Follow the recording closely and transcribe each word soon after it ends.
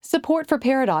Support for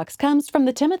Paradox comes from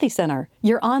the Timothy Center,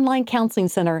 your online counseling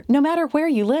center, no matter where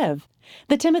you live.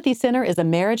 The Timothy Center is a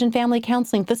marriage and family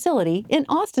counseling facility in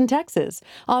Austin, Texas,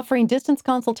 offering distance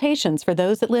consultations for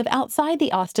those that live outside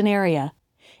the Austin area.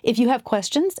 If you have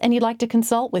questions and you'd like to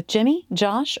consult with Jimmy,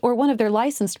 Josh, or one of their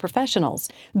licensed professionals,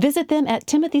 visit them at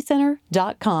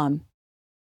timothycenter.com.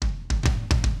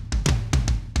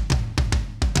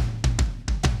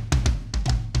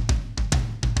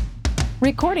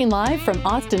 Recording live from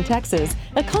Austin, Texas,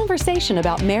 a conversation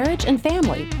about marriage and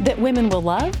family that women will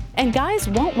love and guys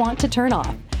won't want to turn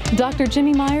off. Dr.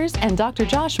 Jimmy Myers and Dr.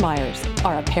 Josh Myers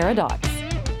are a paradox.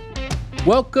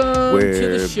 Welcome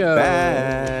to the show.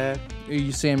 Back. Are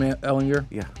you Sam Ellinger?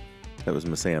 Yeah, that was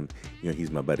my Sam. You know, he's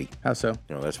my buddy. How so?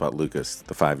 You know, that's about Lucas,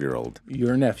 the 5-year-old.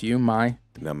 Your nephew, my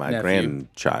Now, my nephew.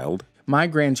 grandchild. My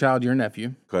grandchild, your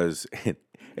nephew. Because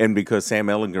Sam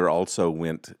Ellinger also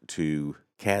went to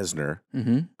Kasner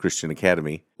Christian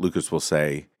Academy, Lucas will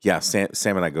say, yeah, Sam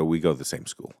and I we go to the same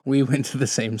school. We went to the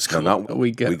same school. No, not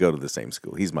we go to the same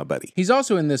school. He's my buddy. He's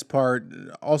also in this part,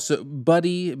 also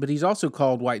buddy, but he's also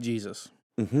called White Jesus.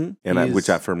 Mm-hmm. Which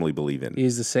I firmly believe in. He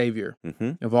is the savior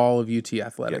of all of UT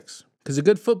athletics. Because a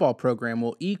good football program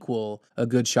will equal a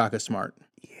good Shaka Smart.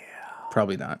 Yeah.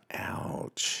 Probably not.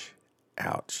 Ouch.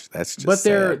 That's just But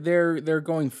sad. they're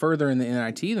going further in the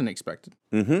NIT than expected.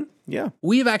 Mm-hmm. Yeah.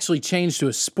 We've actually changed to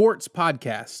a sports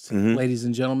podcast, ladies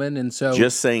and gentlemen, and so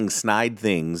Just saying snide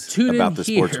things tune about in the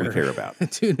here. sports we care about.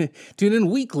 tune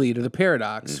in weekly to the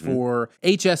Paradox for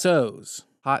HSOs,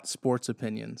 Hot Sports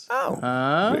Opinions. Oh,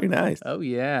 very nice. Oh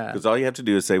yeah. Because all you have to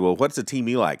do is say, well, what's the team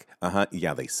you like?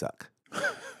 Yeah, they suck.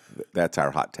 That's our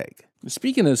hot take.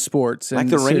 Speaking of sports, Like and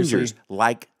the seriously,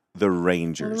 Rangers. The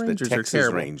Rangers the Rangers are Texas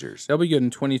terrible. Rangers. They'll be good in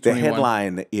The 2021.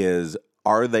 headline is,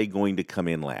 are they going to come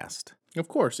in last? Of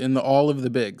course, in all of the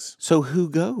bigs. So who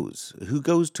goes? Who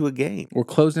goes to a game? We're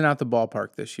closing out the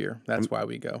ballpark this year. That's why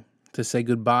we go. To say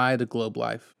goodbye to Globe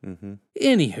Life.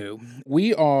 Anywho,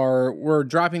 we're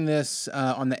dropping this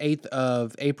on the 8th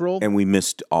of April. And we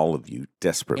missed all of you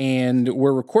desperately. And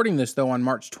we're recording this, though, on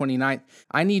March 29th.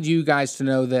 I need you guys to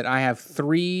know that I have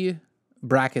 3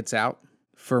 brackets out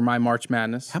for my March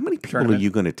Madness. How many people tournament. are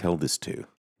you going to tell this to?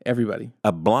 Everybody.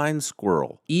 A blind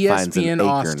squirrel finds an ESPN acorn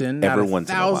Austin, every out of once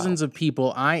thousands in a while. of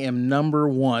people, I am number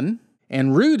 1.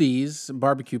 And Rudy's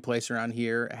barbecue place around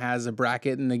here has a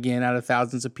bracket, and again, out of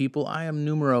thousands of people, I am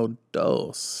numero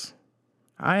dos.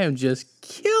 I am just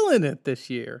killing it this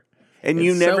year. And It's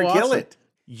you never so kill awesome. it.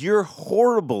 You're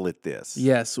horrible at this.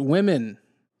 Yes, women.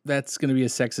 That's going to be a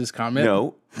sexist comment.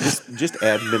 No, just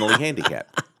add mentally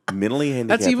handicapped. Mentally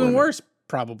handicapped. That's even women. worse,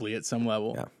 probably, at some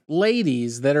level. Yeah.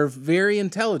 Ladies that are very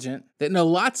intelligent, that know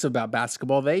lots about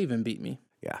basketball, they even beat me.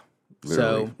 Yeah.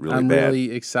 So Really I'm bad.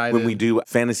 really excited. When we do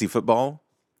fantasy football,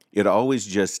 it always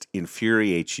just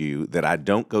infuriates you that I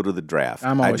don't go to the draft.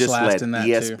 I'm always I just last let in that,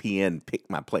 too. ESPN pick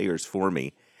my players for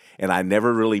me. And I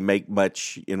never really make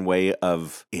much in way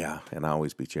of, and I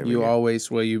always beat you every You year. always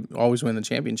win the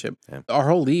championship. Our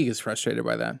whole league is frustrated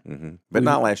by that. But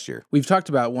not last year. We've talked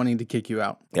about wanting to kick you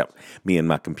out. Yep. Me and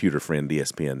my computer friend,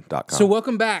 ESPN.com. So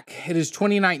welcome back. It is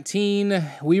 2019.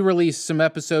 We released some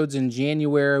episodes in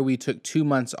January. We took 2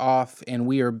 months off, and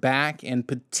we are back and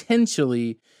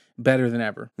potentially better than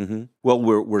ever. Well,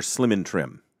 we're slim and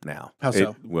trim now. How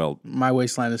so? Well, My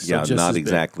waistline is still yeah, just not as big.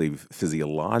 exactly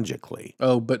physiologically.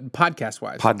 Oh, but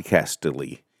podcast-wise.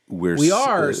 Podcastily, We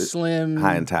are slim.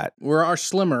 high and tight. We're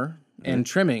slimmer and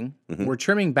trimming. We're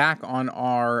trimming back on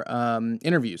our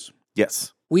interviews.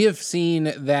 Yes. We have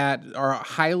seen that our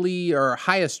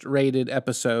highest rated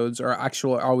episodes are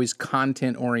actually always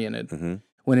content oriented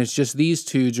when it's just these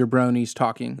two jabronis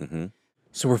talking.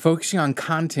 So we're focusing on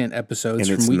content episodes And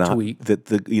from it's week not to week. that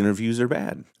the interviews are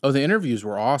bad. Oh, the interviews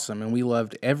were awesome, and we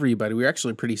loved everybody. We were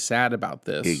actually pretty sad about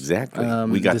this. Exactly.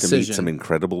 We got to meet decision. some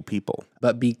incredible people.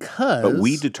 But because But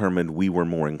we determined we were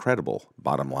more incredible,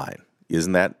 bottom line.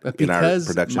 Isn't that in our because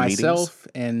production meetings? myself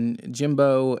and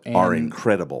Jimbo Are and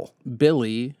incredible.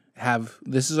 Billy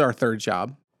this is our third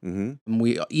job.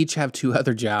 We each have 2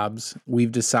 other jobs.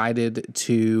 We've decided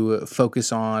to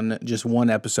focus on just 1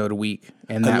 episode a week,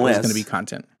 and that was Unless- going to be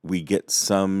content. We get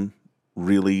some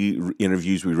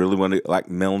interviews we really want to, like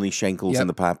Melanie Shankle's Yep. in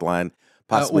the pipeline.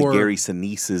 Possibly or- Gary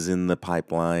Sinise is in the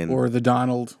pipeline. Or the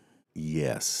Donald.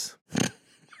 Yes.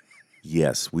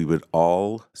 Yes, we would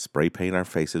all spray paint our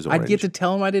faces orange. I'd get to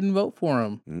tell him I didn't vote for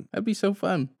him. That'd be so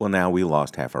fun. Well, now we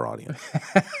lost half our audience.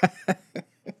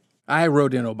 I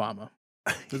wrote in Obama.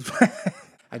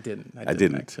 I didn't. I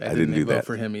didn't. I didn't do vote that.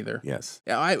 for him either. Yes.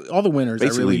 Yeah, all the winners.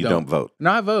 Basically, I really you don't vote.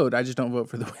 No, I vote. I just don't vote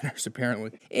for the winners.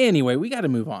 Apparently. Anyway, we got to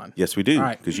move on. Yes, we do. All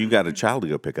right. Because you've got a child to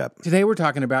go pick up. Today we're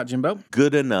talking about, Jimbo,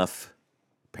 Good enough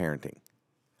parenting.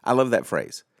 I love that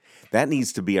phrase. That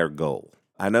needs to be our goal.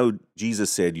 I know Jesus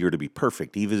said you're to be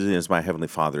perfect, even as my heavenly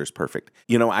Father is perfect.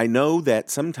 You know, I know that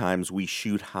sometimes we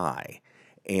shoot high,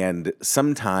 and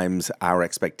sometimes our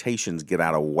expectations get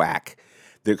out of whack.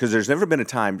 Because there's never been a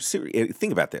time,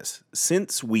 think about this,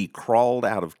 since we crawled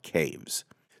out of caves,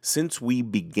 since we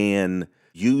began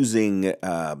using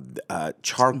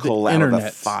charcoal out of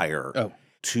a fire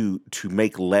to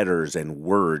make letters and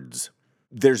words,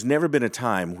 there's never been a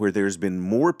time where there's been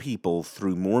more people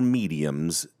through more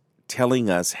mediums telling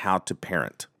us how to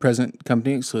parent. Present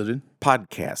company excluded.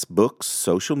 Podcasts, books,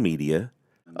 social media.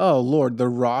 Oh, Lord, the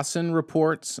Rawson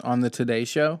reports on the Today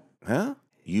Show. Huh?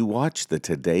 You watch the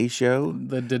Today Show?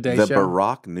 The Today Show? The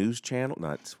Barack News Channel?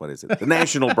 No, what is it? The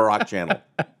National Barack Channel.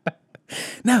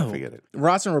 No. Forget it.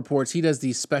 Rawson reports he does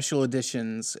these special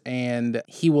editions, and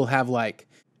he will have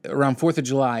around 4th of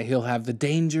July, he'll have the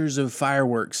dangers of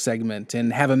fireworks segment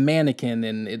and have a mannequin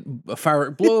and a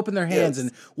firework blow up in their hands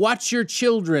and watch your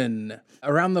children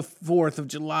around the 4th of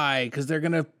July because they're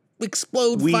going to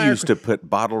explode We used to put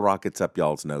bottle rockets up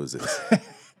y'all's noses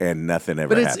and nothing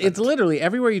ever happened. But it's literally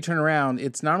everywhere you turn around,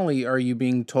 it's not only are you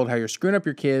being told how you're screwing up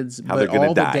your kids, how but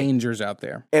all die. The dangers out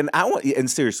there. And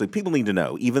seriously, people need to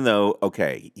know, even though,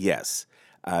 okay, yes,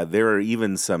 there are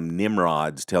even some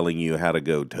Nimrods telling you how to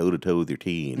go toe-to-toe with your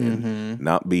teen and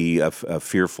not be a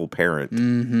fearful parent.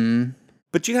 Mm-hmm.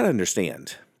 But you got to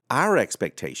understand, our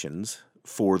expectations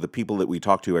for the people that we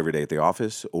talk to every day at the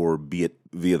office or be it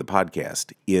via the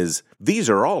podcast is these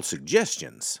are all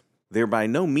suggestions. They're by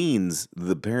no means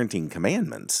the parenting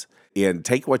commandments. And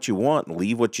take what you want and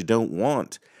leave what you don't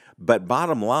want. But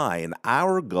bottom line,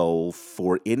 our goal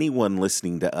for anyone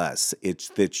listening to us, it's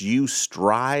that you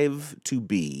strive to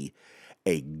be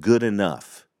a good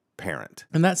enough parent.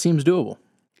 And that seems doable.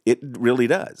 It really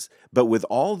does. But with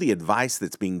all the advice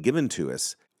that's being given to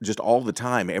us, just all the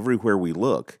time, everywhere we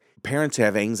look, parents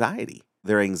have anxiety.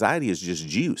 Their anxiety is just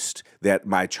juiced that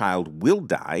my child will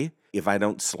die if I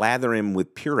don't slather him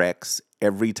with Purex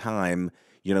every time,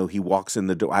 he walks in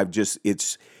the door. And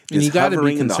you got to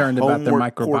be concerned about their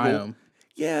microbiome. Portal.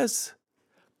 Yes,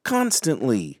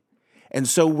 constantly. And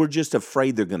so we're just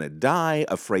afraid they're going to die,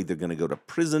 afraid they're going to go to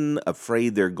prison,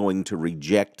 afraid they're going to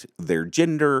reject their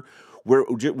gender.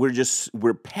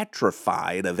 We're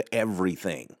petrified of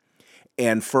everything.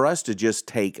 And for us to just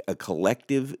take a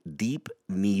collective deep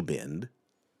knee bend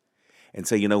and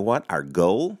say, you know what, our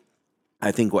goal,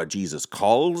 I think what Jesus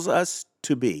calls us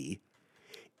to be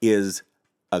is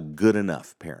a good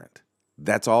enough parent.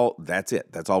 That's all. That's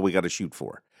it. That's all we got to shoot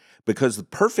for. Because the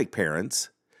perfect parents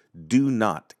do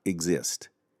not exist.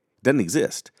 Doesn't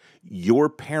exist. Your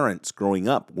parents growing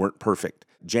up weren't perfect.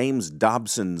 James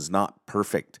Dobson's not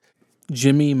perfect.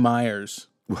 Jimmy Myers.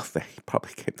 Well, they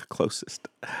probably came the closest.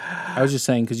 I was just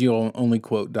saying because you only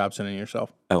quote Dobson and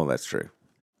yourself. Oh, that's true.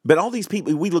 But all these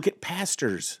people, we look at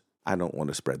pastors. I don't want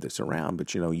to spread this around,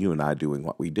 but you and I doing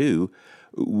what we do,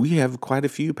 we have quite a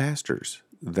few pastors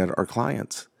that are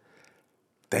clients.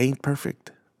 They ain't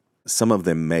perfect. Some of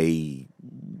them may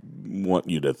want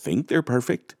you to think they're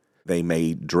perfect. They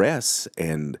may dress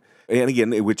and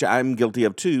again, which I'm guilty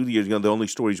of too. The only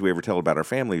stories we ever tell about our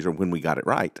families are when we got it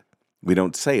right. We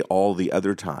don't say all the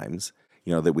other times,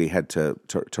 that we had to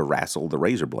wrestle the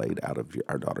razor blade out of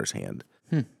our daughter's hand.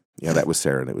 Yeah, that was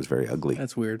Sarah, and it was very ugly.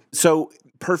 That's weird. So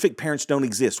perfect parents don't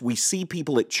exist. We see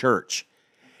people at church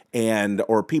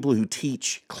or people who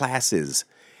teach classes,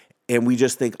 and we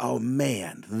just think, oh,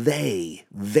 man,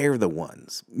 they're the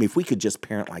ones. If we could just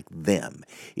parent like them,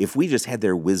 if we just had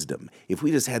their wisdom, if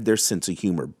we just had their sense of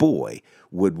humor, boy,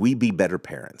 would we be better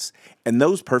parents. And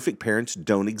those perfect parents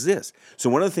don't exist. So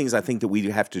one of the things I think that we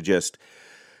have to just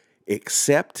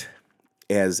accept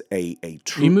as a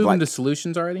true... You moving to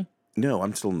solutions already? No,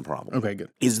 I'm still in the problem. Okay, good.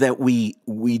 Is that we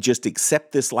just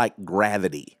accept this like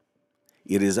gravity.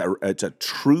 It's a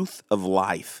truth of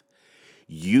life.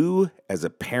 You, as a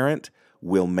parent,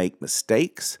 will make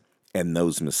mistakes, and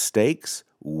those mistakes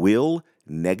will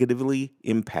negatively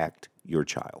impact your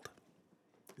child.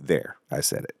 There, I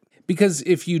said it. Because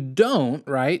if you don't,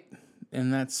 right,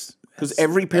 and that's... Because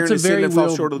every parent is sin and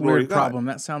falls short of the glory of God. Problem.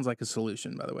 That sounds like a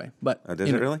solution, by the way. But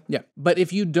does it really? Yeah. But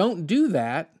if you don't do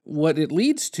that, what it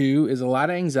leads to is a lot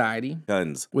of anxiety.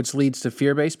 Tons. Which leads to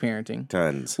fear-based parenting.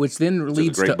 Tons. Which then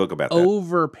leads to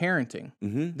over-parenting.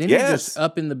 Mm-hmm. Then you're just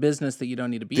up in the business that you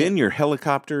don't need to be in. Then you're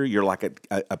helicopter, you're like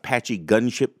a Apache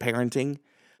gunship parenting.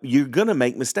 You're going to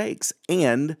make mistakes.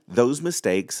 And those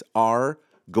mistakes are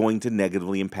going to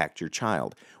negatively impact your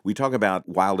child. We talk about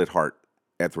Wild at Heart,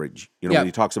 Etheridge, Yep. when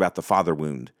he talks about the father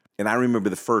wound. And I remember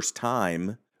the first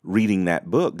time reading that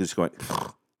book, just going,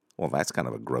 well, that's kind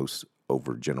of a gross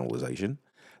overgeneralization.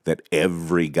 That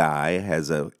every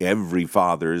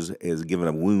father has given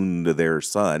a wound to their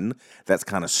son. That's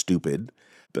kind of stupid.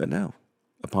 But no,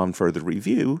 upon further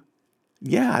review,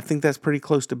 yeah, I think that's pretty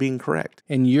close to being correct.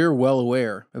 And you're well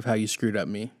aware of how you screwed up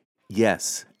me.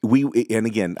 Yes. And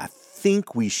again, I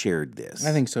think we shared this.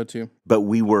 I think so too. But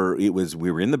we were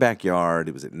in the backyard.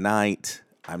 It was at night.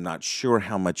 I'm not sure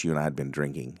how much you and I had been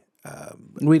drinking.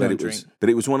 We don't drink. But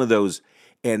it was one of those,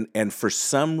 and for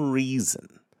some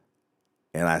reason,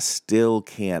 and I still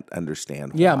can't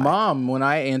understand why. Yeah, Mom, when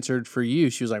I answered for you,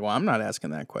 she was like, well, I'm not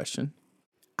asking that question.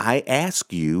 I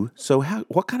ask you, so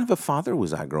what kind of a father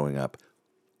was I growing up?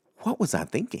 What was I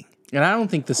thinking? And I don't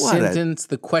think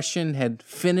the question had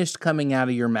finished coming out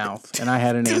of your mouth, and I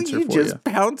had an answer you for you. just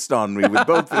pounced on me with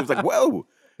both. It was like, whoa,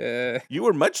 you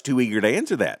were much too eager to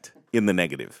answer that in the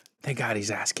negative. Thank God he's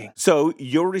asking. So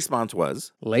your response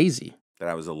was? Lazy. That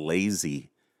I was a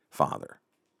lazy father.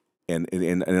 And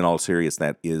in all seriousness,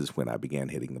 that is when I began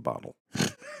hitting the bottle.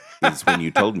 Is when you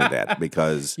told me that,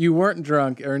 because you weren't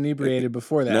drunk or inebriated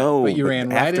before that. No, but you ran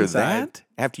right after inside.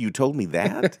 After you told me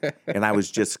that, and I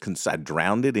was just I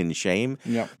drowned it in shame.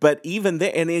 Yep. But even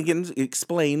then, and again,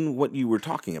 explain what you were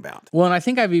talking about. Well, and I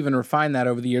think I've even refined that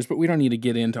over the years, but we don't need to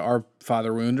get into our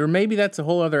father wound, or maybe that's a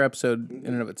whole other episode in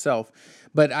and of itself.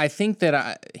 But I think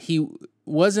that he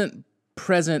wasn't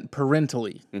present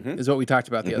parentally, is what we talked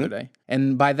about the other day.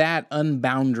 And by that,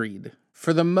 unboundaried.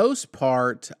 For the most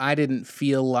part, I didn't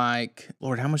feel like,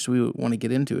 Lord, how much do we want to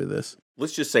get into this?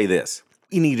 Let's just say this.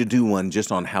 We need to do one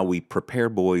just on how we prepare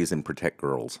boys and protect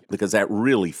girls, because that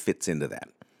really fits into that.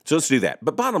 So let's do that.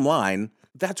 But bottom line,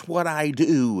 that's what I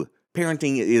do.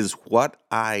 Parenting is what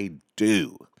I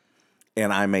do.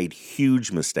 And I made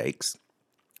huge mistakes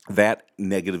that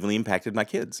negatively impacted my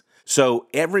kids. So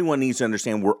everyone needs to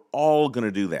understand we're all going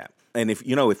to do that. And if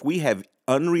we have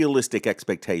unrealistic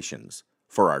expectations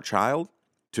for our child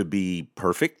to be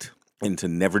perfect and to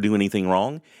never do anything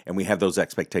wrong, and we have those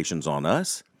expectations on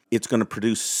us, it's going to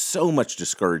produce so much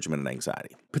discouragement and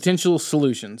anxiety. Potential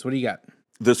solutions. What do you got?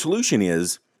 The solution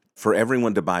is for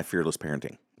everyone to buy Fearless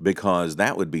Parenting, because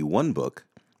that would be one book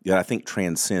that I think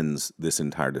transcends this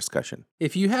entire discussion.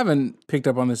 If you haven't picked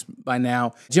up on this by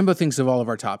now, Jimbo thinks of all of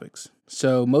our topics.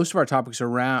 So most of our topics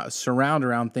surround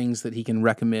around things that he can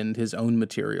recommend his own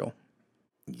material.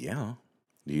 Yeah.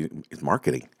 It's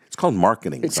marketing. It's called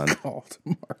marketing, son. It's called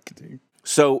marketing.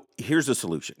 So here's the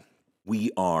solution.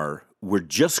 We're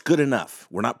just good enough.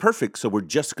 We're not perfect, so we're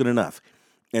just good enough.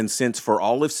 And since for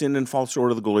all have sinned and fall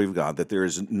short of the glory of God, that there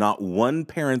is not one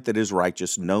parent that is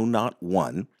righteous, no, not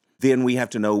one, then we have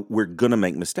to know we're going to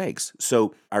make mistakes.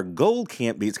 So our goal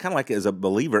can't be, it's kind of like as a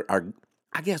believer,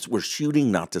 I guess we're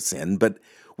shooting not to sin, but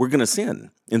we're going to sin.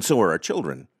 And so are our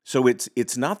children. So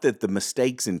it's not that the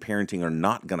mistakes in parenting are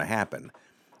not going to happen.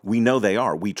 We know they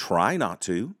are. We try not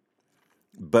to,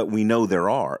 but we know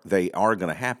they are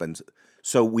going to happen.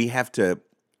 So we have to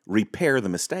repair the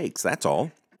mistakes. That's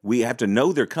all. We have to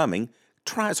know they're coming,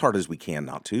 try as hard as we can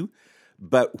not to.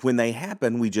 But when they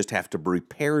happen, we just have to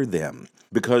repair them,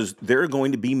 because there are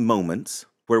going to be moments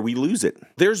where we lose it.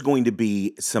 There's going to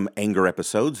be some anger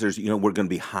episodes. We're going to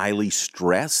be highly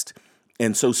stressed.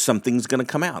 And so something's going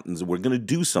to come out, and we're going to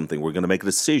do something. We're going to make a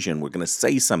decision. We're going to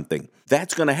say something.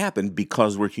 That's going to happen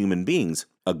because we're human beings.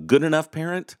 A good enough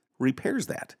parent repairs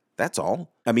that. That's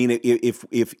all. I mean, if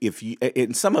you,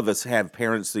 and some of us have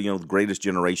parents, the greatest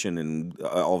generation and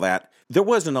all that. There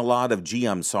wasn't a lot of, gee,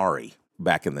 I'm sorry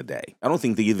back in the day. I don't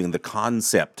think even the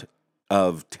concept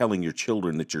of telling your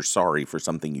children that you're sorry for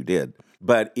something you did.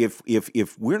 But if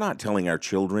we're not telling our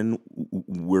children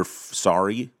we're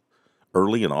sorry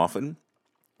early and often,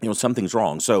 something's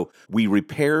wrong. So we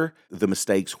repair the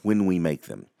mistakes when we make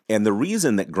them. And the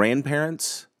reason that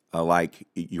grandparents, like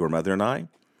your mother and I,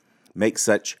 make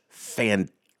such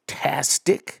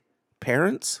fantastic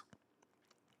parents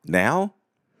now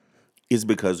is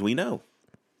because we know.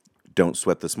 Don't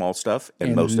sweat the small stuff,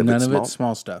 and most of it's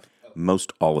small stuff.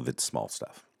 Most all of it's small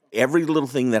stuff. Every little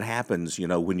thing that happens,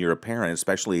 when you're a parent,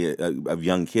 especially of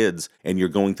young kids, and you're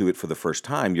going through it for the first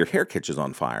time, your hair catches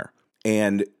on fire.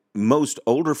 And most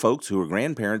older folks who are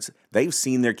grandparents, they've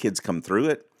seen their kids come through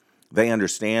it. They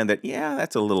understand that, yeah,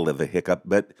 that's a little of a hiccup,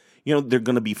 but, they're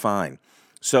going to be fine.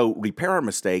 So repair our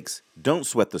mistakes, don't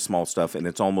sweat the small stuff, and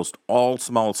it's almost all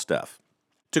small stuff.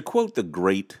 To quote the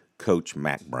great coach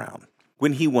Mac Brown,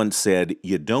 when he once said,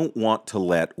 you don't want to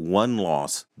let one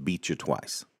loss beat you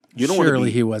twice. You don't Surely want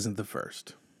to he wasn't the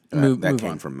first. that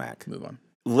came from Mac. Move on.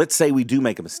 let's say we do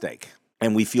make a mistake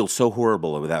and we feel so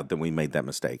horrible about that we made that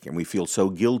mistake and we feel so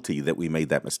guilty that we made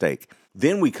that mistake.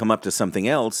 Then we come up to something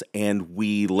else and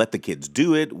we let the kids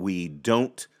do it. We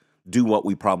don't do what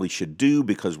we probably should do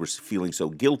because we're feeling so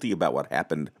guilty about what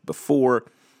happened before.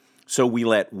 So we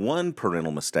let one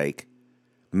parental mistake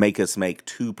make us make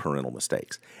two parental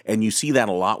mistakes. And you see that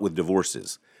a lot with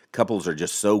divorces. Couples are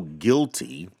just so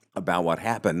guilty about what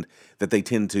happened that they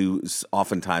tend to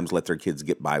oftentimes let their kids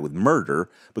get by with murder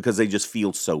because they just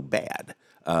feel so bad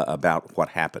about what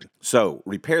happened. So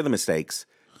repair the mistakes,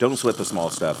 don't sweat the small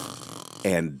stuff,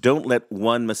 and don't let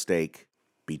one mistake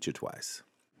beat you twice.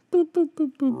 Boop, boop,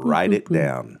 boop, boop, Write boop, it boop.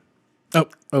 down.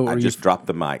 Oh, I just dropped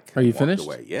the mic. Are you and walked finished?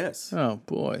 Away. Yes. Oh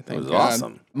boy, thank was God.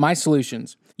 awesome. My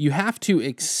solutions. You have to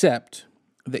accept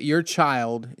that your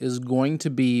child is going to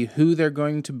be who they're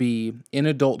going to be in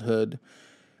adulthood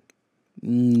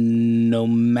no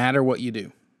matter what you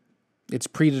do. It's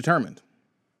predetermined.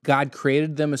 God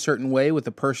created them a certain way with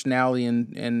a personality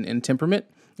and temperament,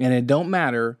 and it don't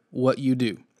matter what you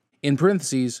do. In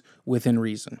parentheses, within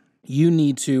reason. You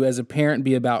need to, as a parent,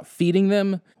 be about feeding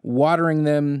them, watering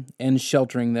them, and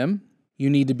sheltering them. You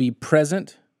need to be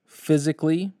present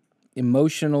physically,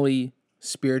 emotionally,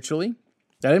 spiritually.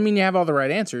 That doesn't mean you have all the right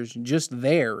answers, just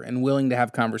there and willing to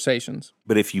have conversations.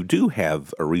 But if you do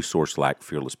have a resource like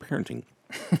Fearless Parenting,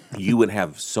 you would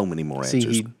have so many more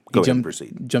answers. Go ahead and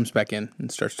proceed. Jumps back in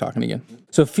and starts talking again.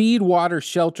 So feed, water,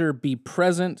 shelter, be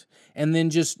present, and then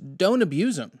just don't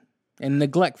abuse them. And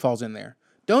neglect falls in there.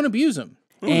 Don't abuse them.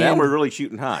 Now we're really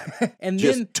shooting high. And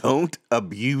just then don't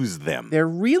abuse them. they're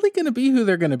really going to be who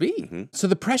they're going to be. So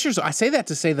the pressure's, I say that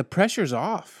to say the pressure's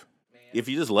off. If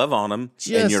you just love on them and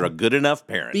Just you're a good enough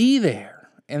parent. Be there,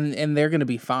 and they're going to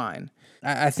be fine.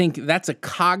 I think that's a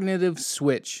cognitive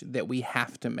switch that we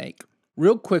have to make.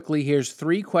 Real quickly, here's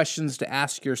 3 questions to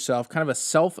ask yourself, kind of a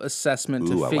self-assessment Ooh,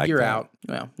 to I like figure that. out.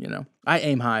 Well, I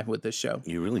aim high with this show.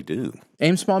 You really do.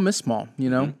 Aim small, miss small,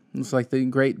 It's like the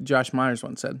great Josh Myers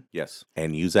once said. Yes.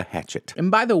 And use a hatchet.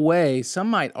 And by the way, some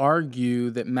might argue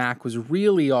that Mac was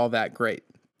really all that great.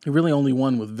 He really only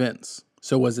won with Vince.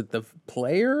 So was it the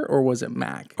player or was it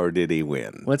Mac? Or did he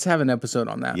win? Let's have an episode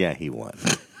on that. Yeah, he won.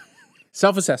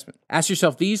 Self-assessment. Ask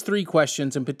yourself these 3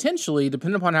 questions, and potentially,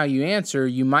 depending upon how you answer,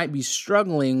 you might be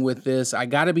struggling with this, I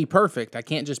gotta be perfect, I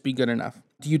can't just be good enough.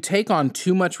 Do you take on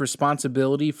too much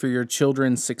responsibility for your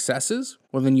children's successes?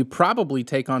 Well, then you probably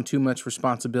take on too much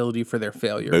responsibility for their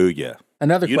failure. Booyah.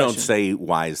 Another You question. don't say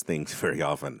wise things very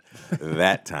often.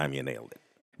 That time you nailed it.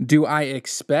 Do I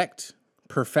expect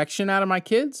perfection out of my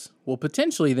kids? Well,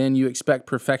 potentially then you expect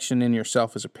perfection in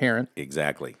yourself as a parent.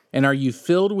 Exactly. And are you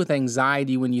filled with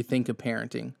anxiety when you think of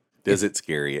parenting? Does it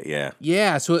scare you? Yeah.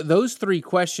 Yeah, so those 3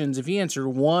 questions, if you answer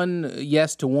one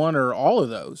yes to one or all of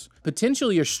those,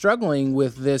 potentially you're struggling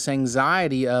with this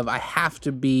anxiety of I have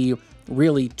to be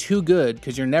really too good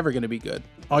because you're never going to be good.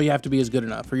 All you have to be is good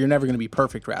enough, or you're never going to be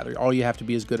perfect, rather. All you have to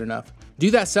be is good enough.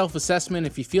 Do that self-assessment.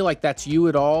 If you feel like that's you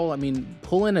at all,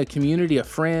 pull in a community, a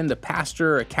friend, a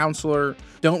pastor, a counselor.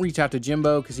 Don't reach out to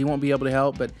Jimbo because he won't be able to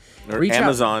help, but Or reach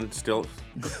Amazon, still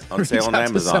on reach sale on out to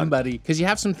Amazon. somebody because you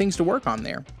have some things to work on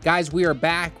there. Guys, we are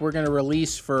back. We're going to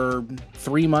release for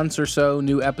 3 months or so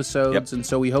new episodes, Yep. and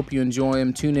so we hope you enjoy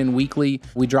them. Tune in weekly.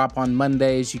 We drop on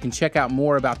Mondays. You can check out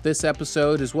more about this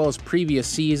episode as well as previous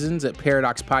seasons at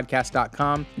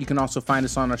paradoxpodcast.com. You can also find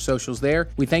us on our socials there.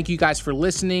 We thank you guys for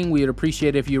listening. We would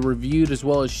appreciate it if you reviewed as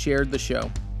well as shared the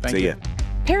show. Thank See you. ya.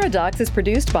 Paradox is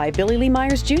produced by Billy Lee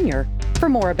Myers Jr. For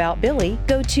more about Billy,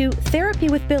 go to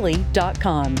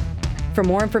therapywithbilly.com. For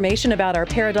more information about our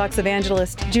Paradox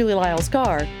evangelist, Julie Lyles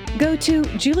Carr, go to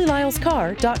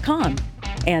julielylescarr.com.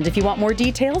 And if you want more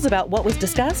details about what was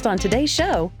discussed on today's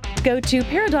show, go to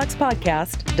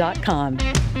paradoxpodcast.com.